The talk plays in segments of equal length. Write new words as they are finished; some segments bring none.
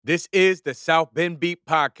This is the South Bend Beat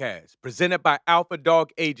Podcast, presented by Alpha Dog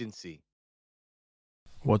Agency.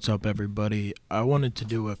 What's up, everybody? I wanted to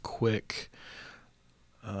do a quick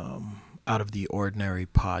out of the ordinary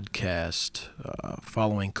podcast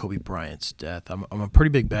following Kobe Bryant's death. I'm a pretty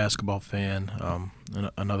big basketball fan.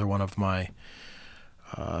 Another one of my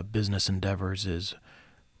business endeavors is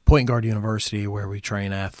Point Guard University, where we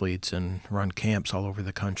train athletes and run camps all over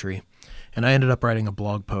the country. And I ended up writing a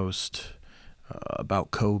blog post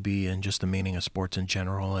about Kobe and just the meaning of sports in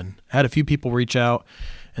general, and had a few people reach out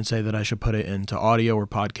and say that I should put it into audio or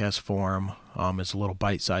podcast form. It's a little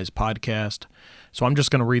bite-sized podcast. So I'm just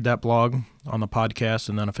going to read that blog on the podcast,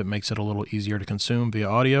 and then if it makes it a little easier to consume via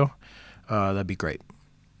audio, that'd be great.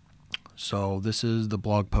 So this is the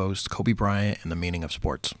blog post, Kobe Bryant and the Meaning of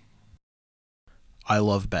Sports. I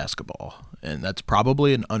love basketball, and that's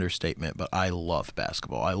probably an understatement, but I love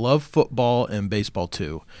basketball. I love football and baseball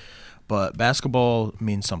too, but basketball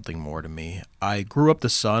means something more to me. I grew up the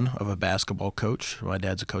son of a basketball coach. My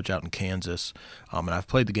dad's a coach out in Kansas, and I've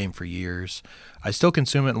played the game for years. I still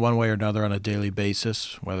consume it in one way or another on a daily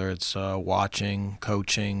basis, whether it's watching,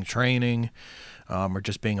 coaching, training, or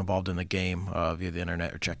just being involved in the game via the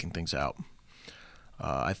internet or checking things out.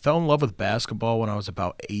 I fell in love with basketball when I was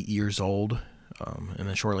about 8 years old, and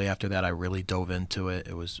then shortly after that I really dove into it.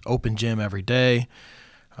 It was open gym every day.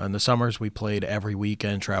 In the summers, we played every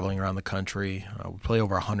weekend, traveling around the country. We'd play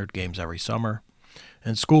over 100 games every summer.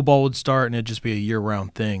 And school ball would start, and it'd just be a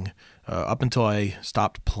year-round thing up until I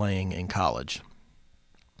stopped playing in college.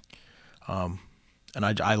 And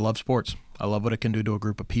I love sports. I love what it can do to a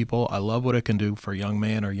group of people. I love what it can do for a young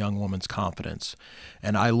man or young woman's confidence.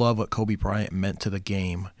 And I love what Kobe Bryant meant to the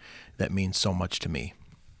game that means so much to me.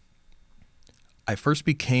 I first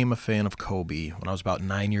became a fan of Kobe when I was about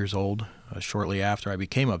 9 years old. Shortly after, I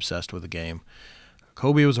became obsessed with the game.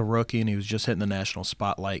 Kobe was a rookie, and he was just hitting the national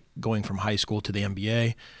spotlight, going from high school to the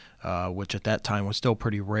NBA, which at that time was still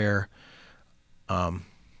pretty rare. And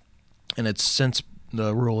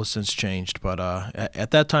the rule has since changed, but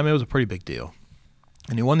at that time, it was a pretty big deal.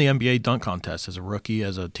 And he won the NBA dunk contest as a rookie,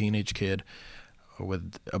 as a teenage kid,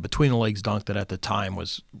 with a between-the-legs dunk that at the time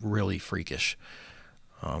was really freakish.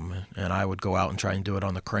 And I would go out and try and do it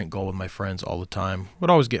on the crank goal with my friends all the time.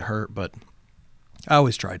 Would always get hurt, but I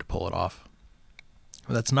always tried to pull it off.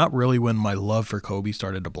 But that's not really when my love for Kobe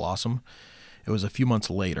started to blossom. It was a few months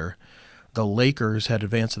later. The Lakers had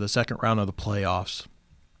advanced to the second round of the playoffs.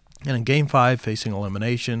 And in Game 5, facing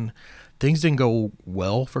elimination, things didn't go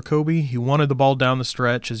well for Kobe. He wanted the ball down the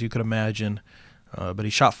stretch, as you could imagine, but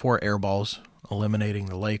he shot 4 air balls, eliminating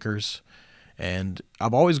the Lakers. And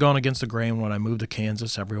I've always gone against the grain. When I moved to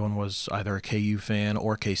Kansas, everyone was either a KU fan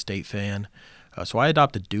or K-State fan. So I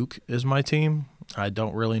adopted Duke as my team. I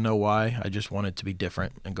don't really know why. I just wanted to be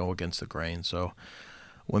different and go against the grain. So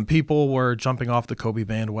when people were jumping off the Kobe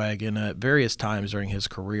bandwagon at various times during his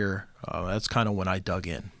career, that's kind of when I dug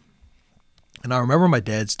in. And I remember my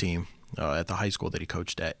dad's team at the high school that he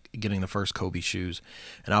coached at getting the first Kobe shoes,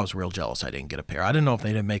 and I was real jealous I didn't get a pair. I didn't know if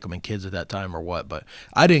they didn't make them in kids at that time or what, but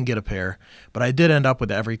I didn't get a pair. But I did end up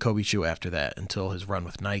with every Kobe shoe after that until his run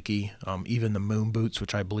with Nike, even the moon boots,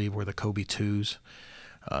 which I believe were the Kobe 2s.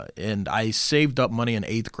 And I saved up money in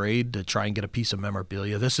 8th grade to try and get a piece of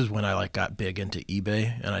memorabilia. This is when I got big into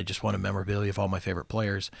eBay, and I just wanted memorabilia of all my favorite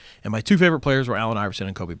players. And my 2 favorite players were Allen Iverson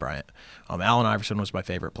and Kobe Bryant. Allen Iverson was my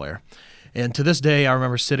favorite player. And to this day, I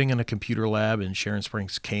remember sitting in a computer lab in Sharon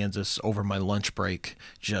Springs, Kansas, over my lunch break,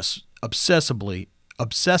 just obsessively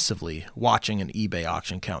watching an eBay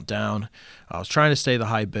auction countdown. I was trying to stay the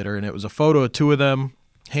high bidder, and it was a photo of 2 of them,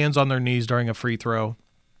 hands on their knees during a free throw,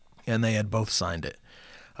 and they had both signed it.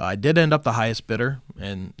 I did end up the highest bidder,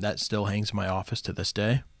 and that still hangs in my office to this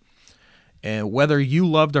day. And whether you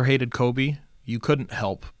loved or hated Kobe, you couldn't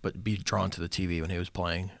help but be drawn to the TV when he was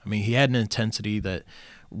playing. I mean, he had an intensity that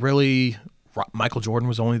really Michael Jordan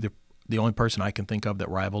was the only person I can think of that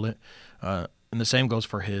rivaled it. And the same goes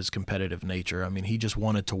for his competitive nature. I mean, he just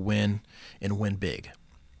wanted to win and win big.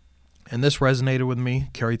 And this resonated with me,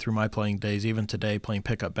 carried through my playing days, even today playing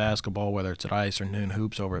pickup basketball, whether it's at Ice or Noon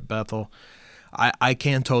Hoops over at Bethel. I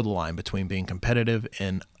can toe the line between being competitive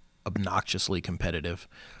and obnoxiously competitive.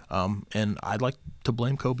 And I'd like to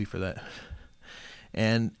blame Kobe for that.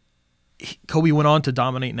 And Kobe went on to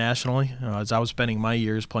dominate nationally. As I was spending my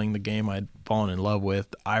years playing the game I'd fallen in love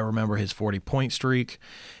with, I remember his 40-point streak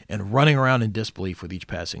and running around in disbelief with each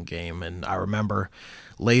passing game. And I remember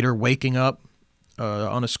later waking up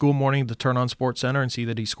on a school morning to turn on SportsCenter and see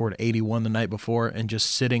that he scored 81 the night before and just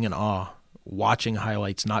sitting in awe, watching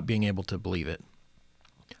highlights, not being able to believe it.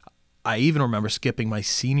 I even remember skipping my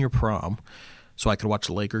senior prom so I could watch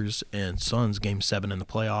the Lakers and Suns Game 7 in the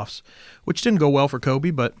playoffs, which didn't go well for Kobe,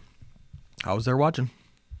 but I was there watching.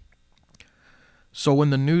 So when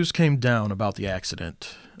the news came down about the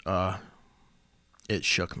accident, it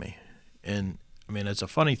shook me. And, I mean, it's a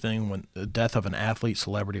funny thing when the death of an athlete,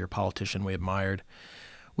 celebrity, or politician we admired,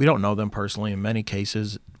 we don't know them personally. In many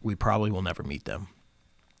cases, we probably will never meet them.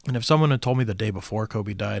 And if someone had told me the day before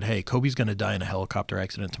Kobe died, hey, Kobe's going to die in a helicopter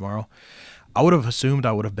accident tomorrow, I would have assumed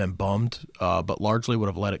I would have been bummed, but largely would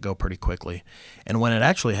have let it go pretty quickly. And when it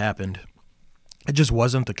actually happened, it just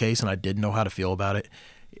wasn't the case, and I didn't know how to feel about it.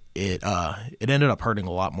 It ended up hurting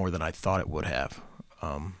a lot more than I thought it would have.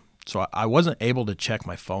 So I wasn't able to check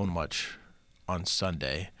my phone much on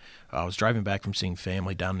Sunday. I was driving back from seeing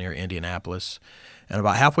family down near Indianapolis, and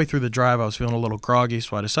about halfway through the drive, I was feeling a little groggy,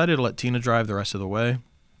 so I decided to let Tina drive the rest of the way.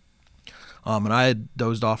 And I had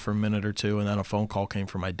dozed off for a minute or two, and then a phone call came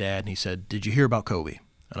from my dad, and he said, "Did you hear about Kobe?"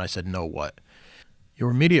 And I said, "No, what?" Your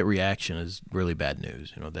immediate reaction is really bad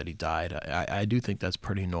news, that he died. I do think that's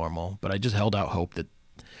pretty normal, but I just held out hope that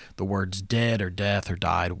the words dead or death or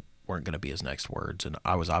died weren't going to be his next words, and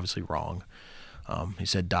I was obviously wrong. He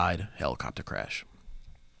said died, helicopter crash.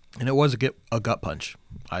 And it was a gut punch.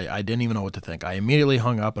 I didn't even know what to think. I immediately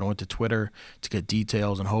hung up and went to Twitter to get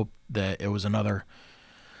details and hoped that it was another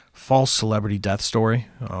false celebrity death story.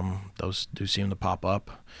 Those do seem to pop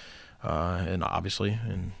up, and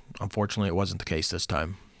unfortunately it wasn't the case this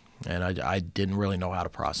time, and I didn't really know how to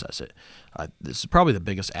process it. This is probably the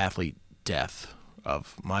biggest athlete death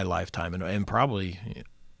of my lifetime, and probably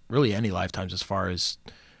really any lifetimes, as far as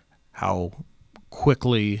how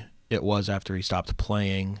quickly it was after he stopped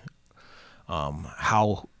playing,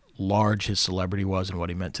 how large his celebrity was and what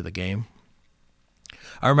he meant to the game.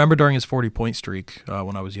 I remember during his 40-point streak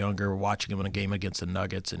when I was younger, watching him in a game against the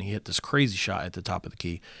Nuggets, and he hit this crazy shot at the top of the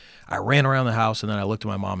key. I ran around the house, and then I looked at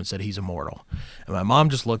my mom and said, "He's immortal." And my mom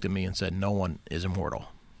just looked at me and said, "No one is immortal."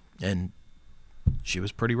 And she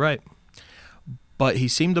was pretty right. But he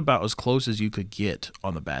seemed about as close as you could get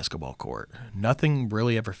on the basketball court. Nothing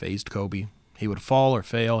really ever fazed Kobe. He would fall or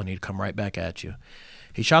fail, and he'd come right back at you.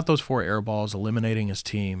 He shot those 4 air balls, eliminating his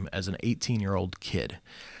team as an 18-year-old kid.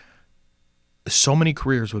 So many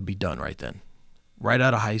careers would be done right then. Right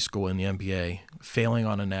out of high school in the NBA, failing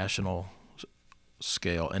on a national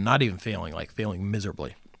scale, and not even failing, like failing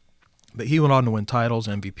miserably. But he went on to win titles,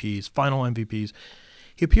 MVPs, final MVPs.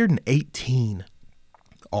 He appeared in 18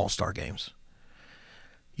 All-Star games.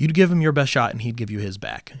 You'd give him your best shot, and he'd give you his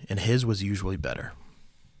back, and his was usually better.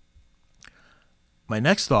 My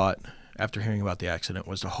next thought, after hearing about the accident,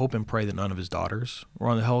 was to hope and pray that none of his daughters were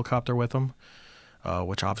on the helicopter with him,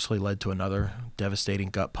 which obviously led to another devastating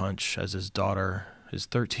gut punch as his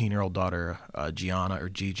 13-year-old daughter, Gianna, or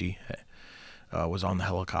Gigi, was on the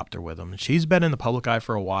helicopter with him. And she's been in the public eye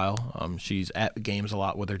for a while. She's at games a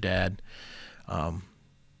lot with her dad.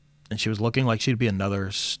 And she was looking like she'd be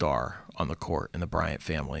another star on the court in the Bryant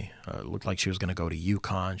family. It looked like she was going to go to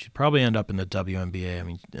UConn. She'd probably end up in the WNBA.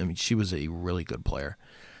 I mean, she was a really good player.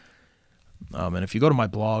 And if you go to my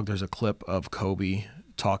blog, there's a clip of Kobe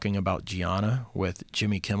talking about Gianna with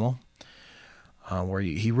Jimmy Kimmel, where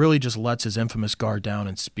he really just lets his infamous guard down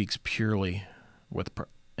and speaks purely with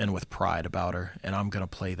pride about her. And I'm going to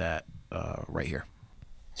play that right here.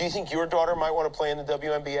 Do you think your daughter might want to play in the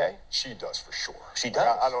WNBA? She does for sure. She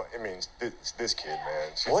does? This kid, man.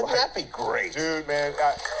 Wouldn't that be great? Dude, man,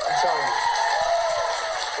 I'm telling you.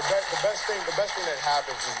 The best thing that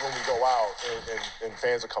happens is when we go out and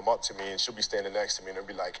fans will come up to me and she'll be standing next to me and they'll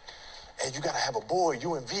be like, "Hey, you got to have a boy.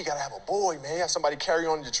 UNV got to have a boy, man. Have somebody carry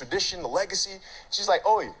on the tradition, the legacy." She's like,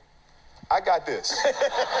 "Oh, I got this." You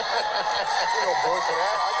know, boy, for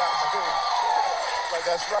that, I got this. Like,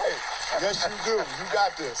 that's right. Yes, you do. You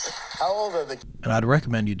got this. How old are the And I'd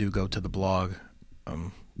recommend you do go to the blog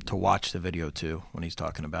to watch the video, too, when he's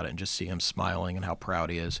talking about it and just see him smiling and how proud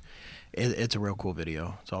he is. It's a real cool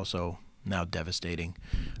video. It's also now devastating,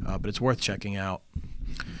 but it's worth checking out.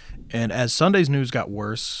 And as Sunday's news got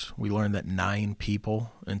worse, we learned that 9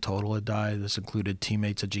 people in total had died. This included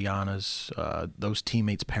teammates of Gianna's, those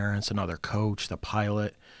teammates' parents, another coach, the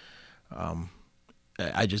pilot.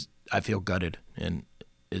 I feel gutted, and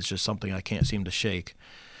it's just something I can't seem to shake.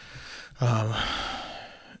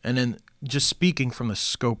 And then just speaking from the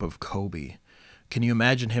scope of Kobe, can you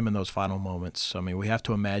imagine him in those final moments? I mean, we have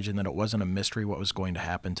to imagine that it wasn't a mystery what was going to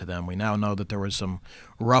happen to them. We now know that there was some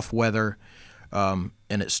rough weather, and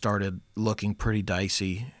it started looking pretty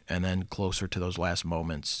dicey, and then closer to those last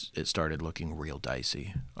moments, it started looking real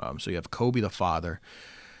dicey. So you have Kobe the father,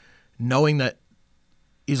 knowing that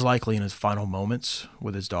he's likely in his final moments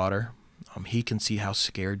with his daughter. He can see how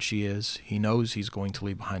scared she is. He knows he's going to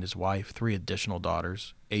leave behind his wife, 3 additional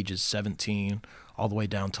daughters, ages 17 all the way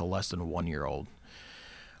down to less than 1-year-old.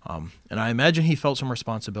 And I imagine he felt some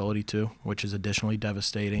responsibility too, which is additionally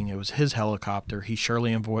devastating. It was his helicopter. He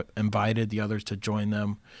surely invited the others to join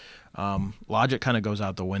them. Logic kind of goes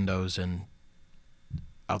out the window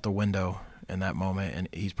in that moment, and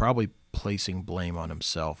he's probably placing blame on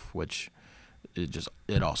himself, which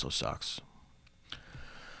it also sucks.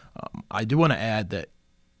 I do want to add that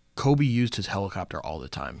Kobe used his helicopter all the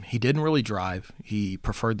time. He didn't really drive. He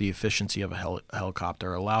preferred the efficiency of a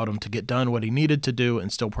helicopter, allowed him to get done what he needed to do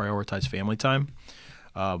and still prioritize family time.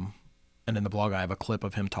 And in the blog, I have a clip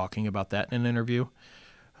of him talking about that in an interview.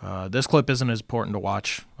 This clip isn't as important to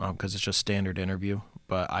watch because it's just standard interview,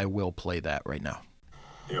 but I will play that right now.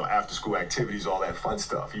 After school activities, all that fun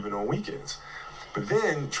stuff, even on weekends. But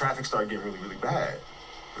then traffic started getting really, really bad.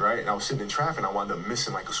 Right, and I was sitting in traffic, and I wound up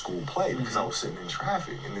missing like a school play because I was sitting in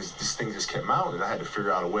traffic, and this thing just kept mounting. And I had to figure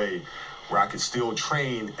out a way where I could still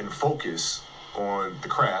train and focus on the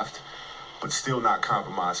craft, but still not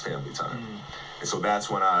compromise family time. And so that's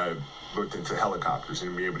when I looked into helicopters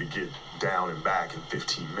and be able to get down and back in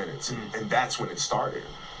 15 minutes, and that's when it started.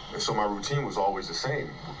 And so my routine was always the same: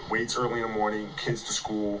 weights early in the morning, kids to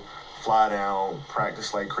school, fly down,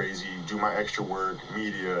 practice like crazy, do my extra work,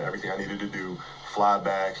 media, everything I needed to do. Fly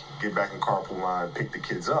back, get back in carpool line, pick the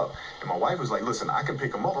kids up. And my wife was like, listen, I can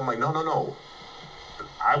pick them up. I'm like, no.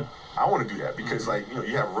 I want to do that because,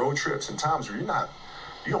 you have road trips and times where you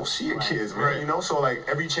don't see your kids, man, So,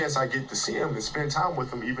 every chance I get to see them and spend time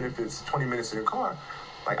with them, even if it's 20 minutes in the car,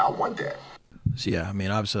 I want that. So, yeah, I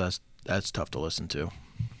mean, obviously that's tough to listen to.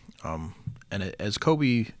 And as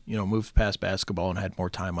Kobe, moved past basketball and had more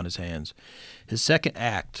time on his hands, his second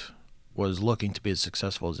act was looking to be as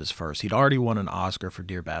successful as his first. He'd already won an Oscar for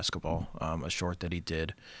Dear Basketball, a short that he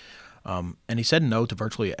did. And he said no to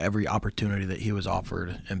virtually every opportunity that he was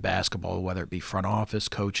offered in basketball, whether it be front office,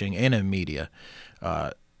 coaching, and in media.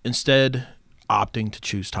 Instead, opting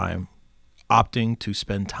to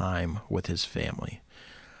spend time with his family.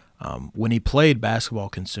 When he played, basketball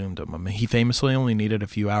consumed him. I mean, he famously only needed a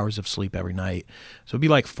few hours of sleep every night. So it'd be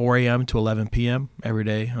like 4 a.m. to 11 p.m. every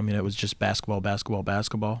day. I mean, it was just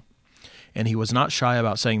basketball. And he was not shy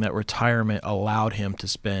about saying that retirement allowed him to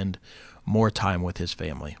spend more time with his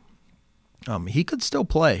family. He could still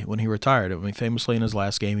play when he retired. I mean, famously in his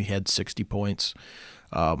last game, he had 60 points.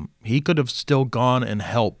 He could have still gone and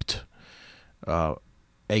helped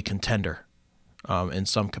a contender in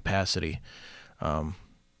some capacity. And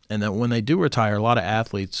then when they do retire, a lot of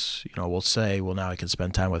athletes, will say, well, now I can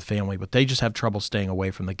spend time with family, but they just have trouble staying away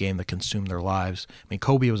from the game that consumed their lives. I mean,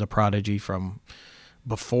 Kobe was a prodigy from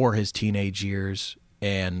before his teenage years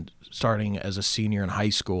and starting as a senior in high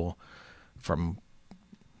school from,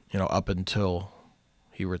 up until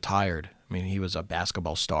he retired. I mean, he was a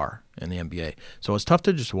basketball star in the NBA. So it's tough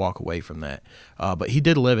to just walk away from that. But he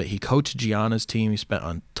did live it. He coached Gianna's team. He spent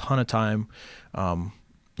a ton of time,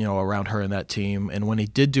 around her and that team. And when he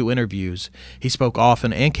did do interviews, he spoke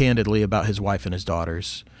often and candidly about his wife and his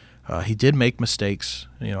daughters. He did make mistakes,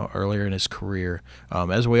 earlier in his career,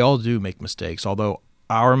 as we all do make mistakes, although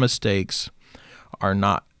our mistakes are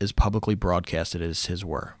not as publicly broadcasted as his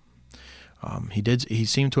were. He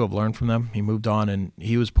seemed to have learned from them. He moved on, and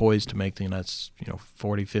he was poised to make the next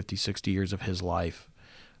 40, 50, 60 years of his life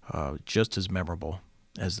just as memorable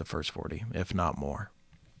as the first 40, if not more.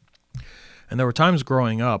 And there were times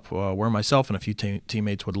growing up where myself and a few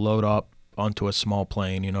teammates would load up onto a small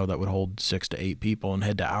plane, that would hold 6 to 8 people and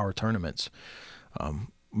head to our tournaments.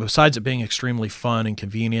 Besides it being extremely fun and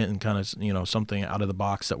convenient and kind of, something out of the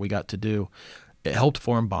box that we got to do, it helped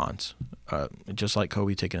form bonds, just like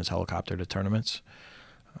Kobe taking his helicopter to tournaments.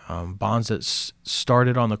 Bonds that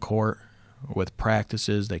started on the court with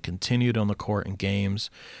practices, they continued on the court in games,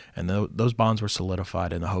 and those bonds were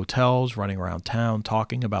solidified in the hotels, running around town,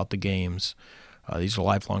 talking about the games. These are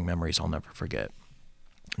lifelong memories I'll never forget.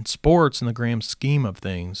 In sports, in the grand scheme of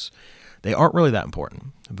things, they aren't really that important.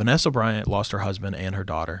 Vanessa Bryant lost her husband and her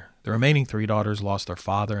daughter. The remaining 3 daughters lost their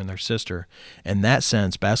father and their sister. In that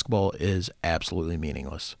sense, basketball is absolutely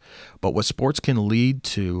meaningless. But what sports can lead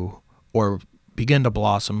to or begin to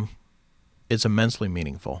blossom is immensely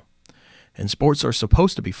meaningful. And sports are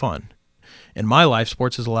supposed to be fun. In my life,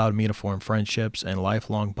 sports has allowed me to form friendships and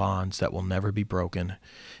lifelong bonds that will never be broken.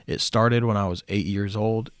 It started when I was 8 years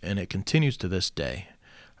old, and it continues to this day.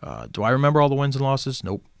 Do I remember all the wins and losses?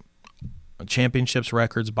 Nope. Championships,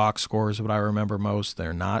 records, box scores, what I remember most,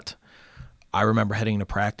 they're not. I remember heading to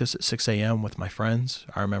practice at 6 a.m. with my friends.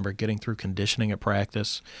 I remember getting through conditioning at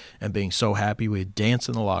practice and being so happy we'd dance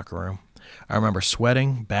in the locker room. I remember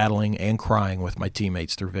sweating, battling, and crying with my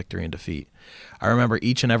teammates through victory and defeat. I remember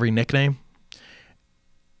each and every nickname,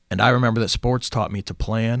 and I remember that sports taught me to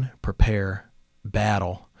plan, prepare,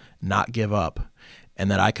 battle, not give up, and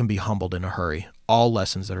that I can be humbled in a hurry, all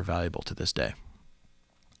lessons that are valuable to this day.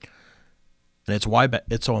 And it's why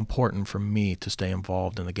it's so important for me to stay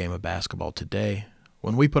involved in the game of basketball today.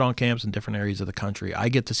 When we put on camps in different areas of the country, I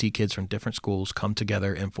get to see kids from different schools come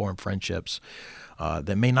together and form friendships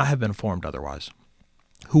that may not have been formed otherwise.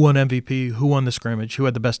 Who won MVP? Who won the scrimmage? Who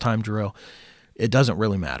had the best time drill? It doesn't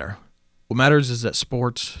really matter. What matters is that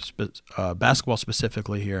sports, basketball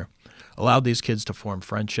specifically here, allowed these kids to form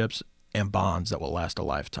friendships and bonds that will last a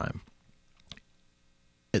lifetime.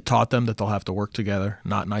 It taught them that they'll have to work together,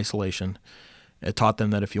 not in isolation. It taught them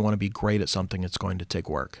that if you want to be great at something, it's going to take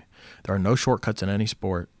work. There are no shortcuts in any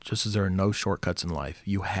sport, just as there are no shortcuts in life.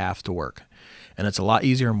 You have to work. And it's a lot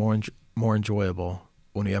easier and more enjoyable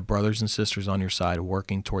when you have brothers and sisters on your side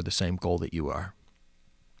working toward the same goal that you are.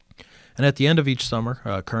 And at the end of each summer,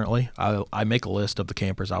 currently, I make a list of the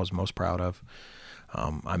campers I was most proud of.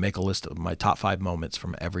 I make a list of my top 5 moments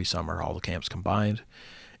from every summer, all the camps combined.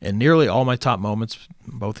 And nearly all my top moments,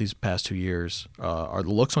 both these past 2 years, are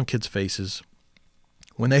the looks on kids' faces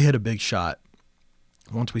when they hit a big shot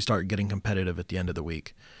once we start getting competitive at the end of the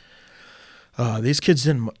week. These kids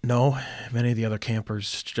didn't know many of the other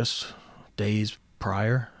campers just days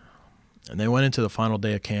prior, and they went into the final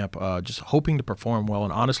day of camp just hoping to perform well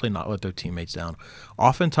and honestly not let their teammates down.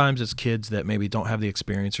 Oftentimes it's kids that maybe don't have the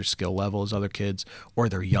experience or skill level as other kids, or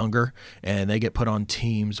they're younger, and they get put on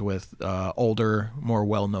teams with older, more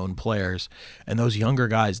well-known players, and those younger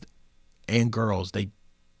guys and girls, they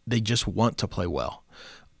just want to play well.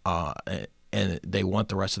 And they want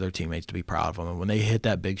the rest of their teammates to be proud of them. And when they hit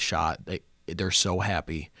that big shot, they're so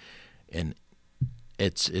happy, and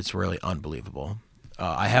it's really unbelievable.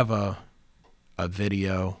 I have a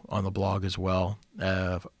video on the blog as well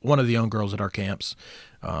of one of the young girls at our camps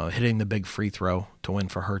hitting the big free throw to win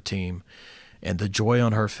for her team, and the joy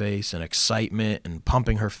on her face and excitement and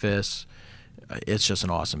pumping her fists. It's just an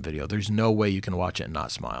awesome video. There's no way you can watch it and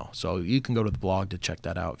not smile. So you can go to the blog to check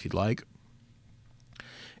that out if you'd like.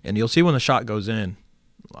 And you'll see when the shot goes in,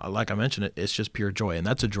 like I mentioned, it's just pure joy, and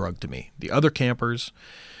that's a drug to me. The other campers,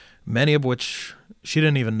 many of which she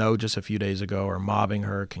didn't even know just a few days ago, are mobbing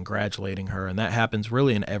her, congratulating her, and that happens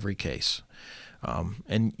really in every case.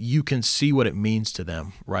 And you can see what it means to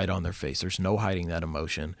them right on their face. There's no hiding that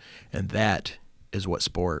emotion, and that is what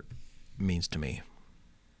sport means to me.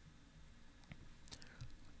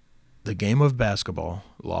 The game of basketball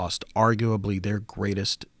lost arguably their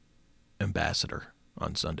greatest ambassador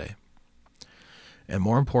on Sunday. And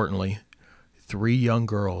more importantly, 3 young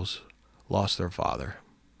girls lost their father,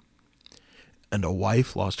 and a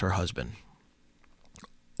wife lost her husband,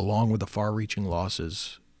 along with the far-reaching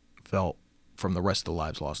losses felt from the rest of the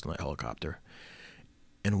lives lost in that helicopter.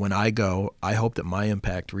 And when I go, I hope that my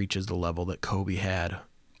impact reaches the level that Kobe had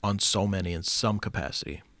on so many in some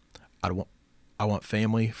capacity. I want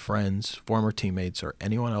family, friends, former teammates, or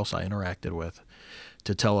anyone else I interacted with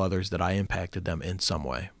to tell others that I impacted them in some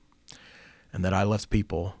way, and that I left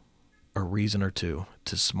people a reason or two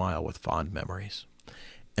to smile with fond memories.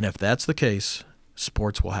 And if that's the case,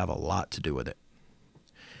 sports will have a lot to do with it.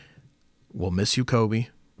 We'll miss you, Kobe,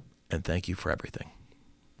 and thank you for everything.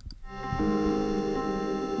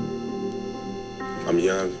 I'm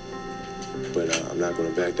young, but I'm not going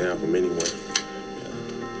to back down from anyone.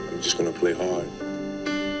 I'm just going to play hard.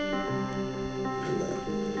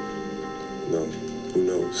 And, who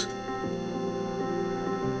knows?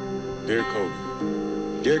 Dear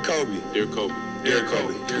Kobe. Dear Kobe. Dear Kobe. Dear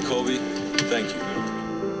Kobe. Dear Kobe, thank you.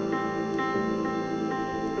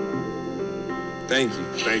 Thank you.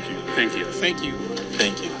 Thank you. Thank you. Thank you.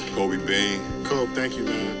 Thank you. Kobe Bean. Kobe, thank you,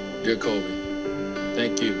 man. Dear Kobe,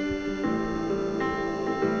 thank you.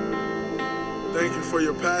 Thank you for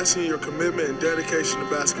your passion, your commitment, and dedication to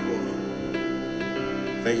basketball.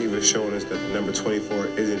 Thank you for showing us that the number 24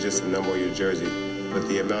 isn't just a number on your jersey, but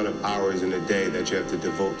the amount of hours in a day that you have to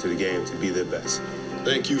devote to the game to be the best.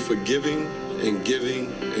 Thank you for giving and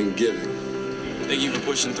giving and giving. Thank you for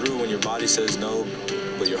pushing through when your body says no,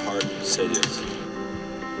 but your heart said yes.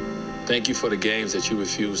 Thank you for the games that you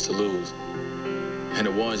refused to lose, and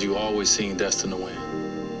the ones you always seemed destined to win.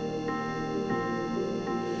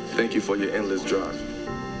 Thank you for your endless drive.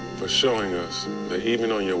 For showing us that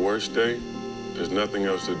even on your worst day, there's nothing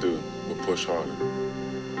else to do but push harder.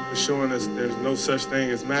 For showing us there's no such thing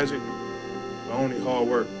as magic, but only hard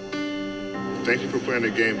work. Thank you for playing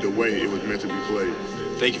the game the way it was meant to be played.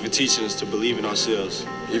 Thank you for teaching us to believe in ourselves,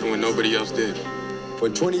 Even when nobody else did. For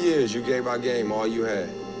 20 years, you gave our game all you had.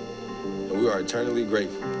 and we are eternally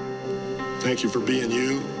grateful. Thank you for being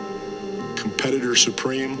you, competitor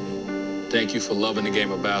supreme. Thank you for loving the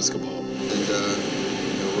game of basketball. And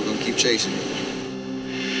we're going to keep chasing it.